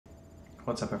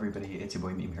What's up, everybody? It's your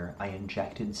boy Meme here. I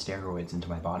injected steroids into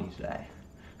my body today,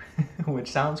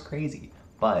 which sounds crazy,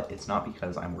 but it's not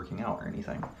because I'm working out or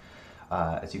anything.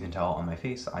 As you can tell on my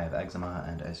face, I have eczema,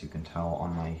 and as you can tell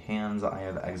on my hands, I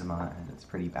have eczema, and it's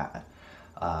pretty bad.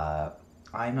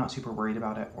 I'm not super worried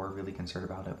about it or really concerned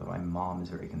about it, but my mom is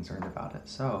very concerned about it.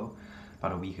 So,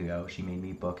 about a week ago, she made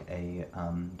me book a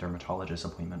dermatologist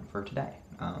appointment for today.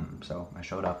 So I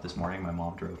showed up this morning. My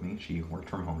mom drove me. She worked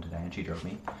from home today, and she drove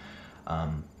me.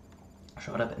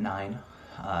 Showed up at 9.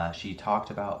 She talked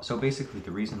about, so basically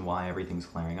the reason why everything's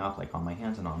flaring up, like on my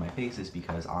hands and on my face, is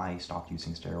because I stopped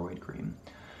using steroid cream.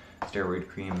 Steroid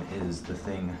cream is the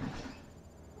thing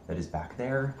that is back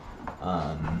there,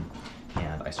 and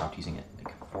I stopped using it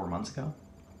like 4 months ago.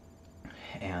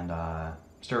 And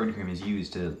steroid cream is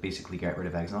used to basically get rid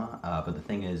of eczema, but the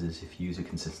thing is if you use it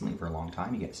consistently for a long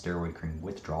time, you get steroid cream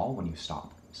withdrawal when you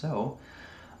stop. So,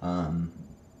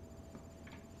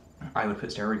 I would put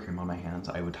steroid cream on my hands,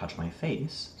 I would touch my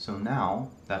face, so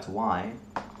now that's why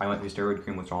I went through steroid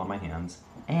cream withdrawal on my hands,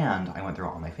 and I went through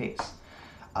it on my face.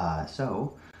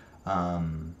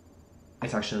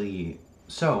 It's actually,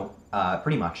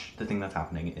 pretty much the thing that's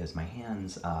happening is my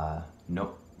hands,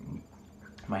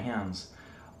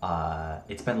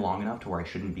 it's been long enough to where I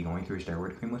shouldn't be going through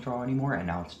steroid cream withdrawal anymore, and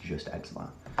now it's just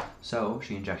eczema. So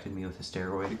she injected me with a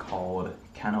steroid called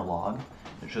Kenalog.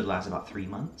 It should last about 3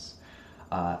 months.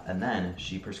 And then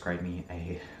she prescribed me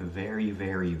a very,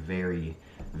 very, very,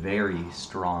 very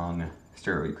strong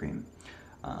steroid cream.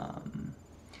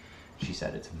 She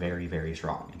said it's very, very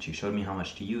strong. And she showed me how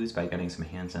much to use by getting some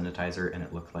hand sanitizer, and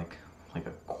it looked like a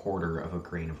quarter of a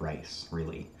grain of rice,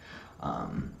 really.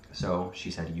 So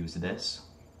she said use this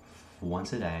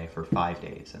once a day for 5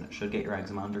 days, and it should get your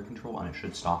eczema under control, and it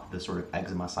should stop the sort of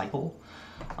eczema cycle.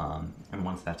 And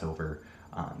once that's over,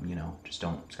 just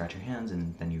don't scratch your hands,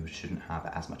 and then you shouldn't have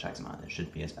as much eczema. It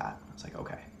shouldn't be as bad. I was like,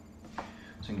 okay.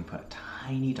 So I'm gonna put a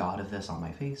tiny dot of this on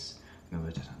my face. I'm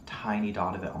gonna put a tiny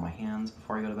dot of it on my hands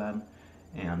before I go to bed.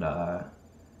 And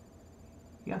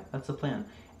yeah, that's the plan.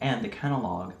 And the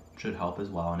Kenalog should help as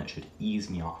well, and it should ease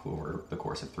me off over the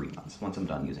course of 3 months once I'm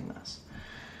done using this.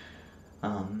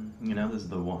 This is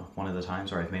one of the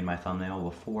times where I've made my thumbnail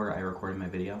before I recorded my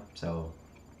video. So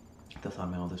the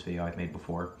thumbnail of this video I've made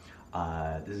before.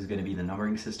 This is going to be the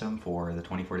numbering system for the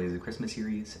 24 Days of Christmas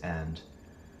series, and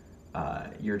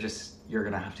you're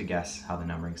going to have to guess how the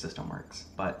numbering system works,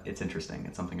 but it's interesting.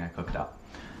 It's something I cooked up.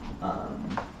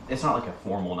 It's not like a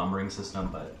formal numbering system,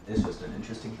 but it's just an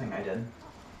interesting thing I did.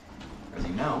 As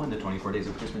you know, in the 24 Days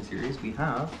of Christmas series, we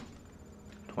have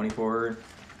 24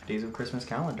 Days of Christmas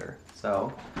calendar.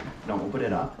 So, don't open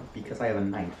it up, because I have a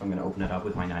knife. I'm going to open it up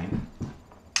with my knife.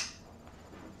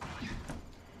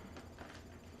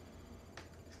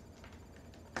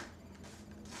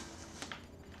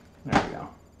 There we go.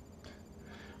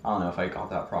 I don't know if I got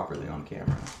that properly on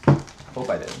camera. Hope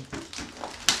I did.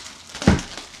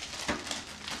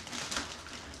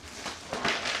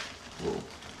 Whoa.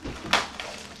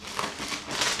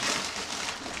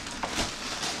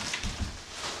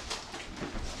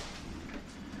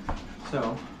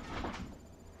 So,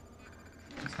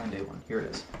 let's find day 1. Here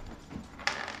it is.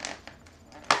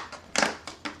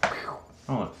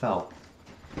 Oh, it fell.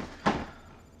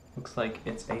 Looks like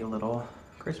it's a little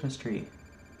Christmas tree.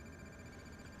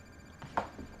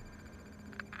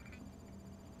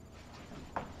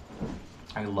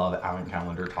 I love Advent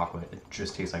calendar chocolate. It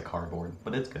just tastes like cardboard,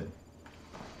 but it's good.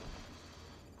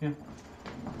 Yeah.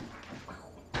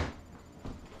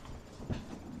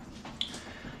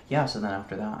 Yeah, so then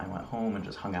after that I went home and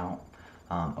just hung out.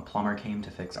 A plumber came to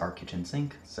fix our kitchen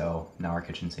sink, so now our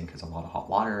kitchen sink has a lot of hot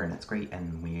water, and it's great,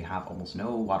 and we have almost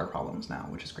no water problems now,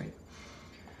 which is great.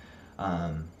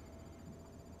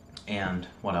 And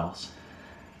what else?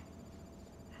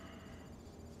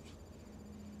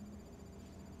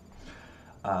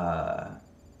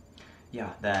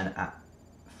 Yeah, then at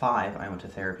 5 I went to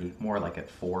therapy, more like at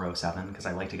 4:07, because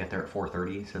I like to get there at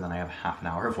 4:30, so then I have half an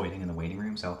hour of waiting in the waiting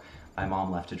room. So my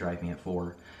mom left to drive me at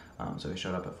 4, so I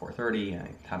showed up at 4:30,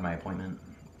 I had my appointment,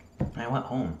 and I went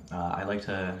home. I like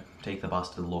to take the bus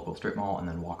to the local strip mall and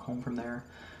then walk home from there.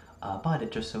 But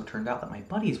it just so turned out that my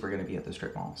buddies were going to be at the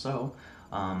strip mall, so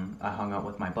I hung out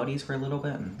with my buddies for a little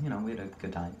bit, and, we had a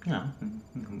good time,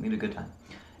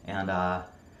 And,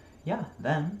 yeah,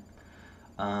 then,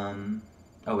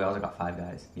 we also got 5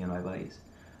 guys, me and my buddies,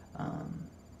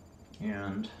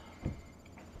 and,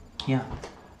 yeah,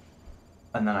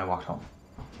 and then I walked home.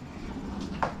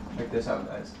 Check this out,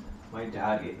 guys. My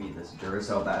dad gave me this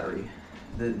Duracell battery.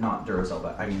 Not Duracell,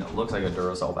 but it looks like a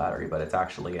Duracell battery, but it's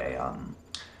actually a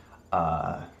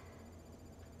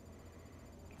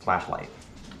flashlight.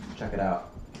 Check it out.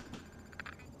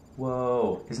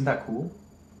 Whoa, isn't that cool?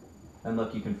 And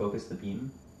look, you can focus the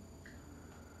beam.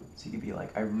 So you could be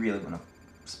like, I really want to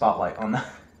spotlight on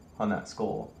that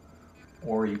skull.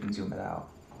 Or you can zoom it out.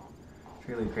 It's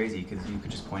really crazy because you could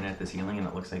just point it at the ceiling and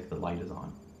it looks like the light is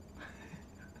on.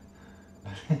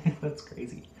 That's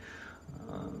crazy.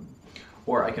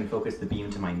 Or I can focus the beam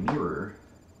to my mirror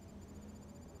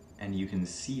and you can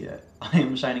see it. I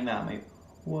am shining that at my,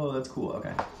 whoa, that's cool,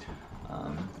 okay.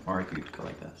 Or I could go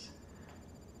like this.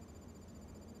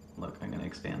 Look, I'm gonna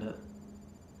expand it.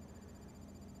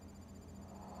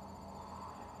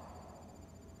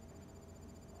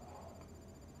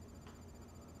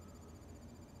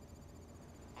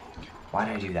 Why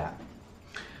did I do that?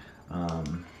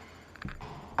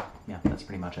 Yeah, that's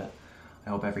pretty much it. I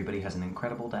hope everybody has an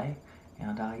incredible day,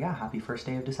 and yeah, happy first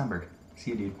day of December.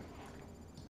 See you, dude.